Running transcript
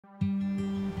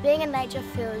Being in nature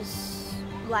feels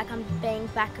like I'm being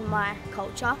back in my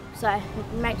culture, so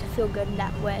it makes it feel good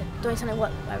that we're doing something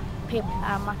what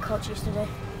my culture used to do.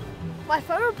 My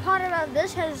favourite part about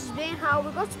this has been how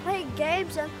we got to play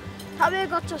games and how we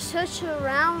got to search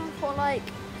around for like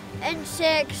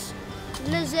insects,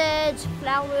 lizards,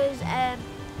 flowers and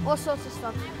all sorts of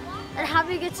stuff. And how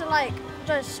we get to like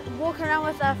just walk around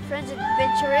with our friends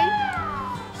adventuring.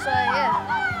 So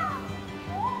yeah.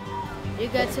 You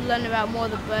get to learn about more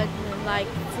of the birds, and like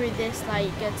through this like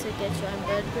you get to get your own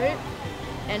bird group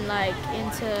and like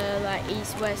into like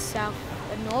east, west, south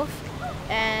and north,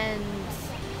 and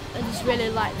I just really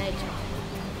like nature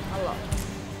a lot.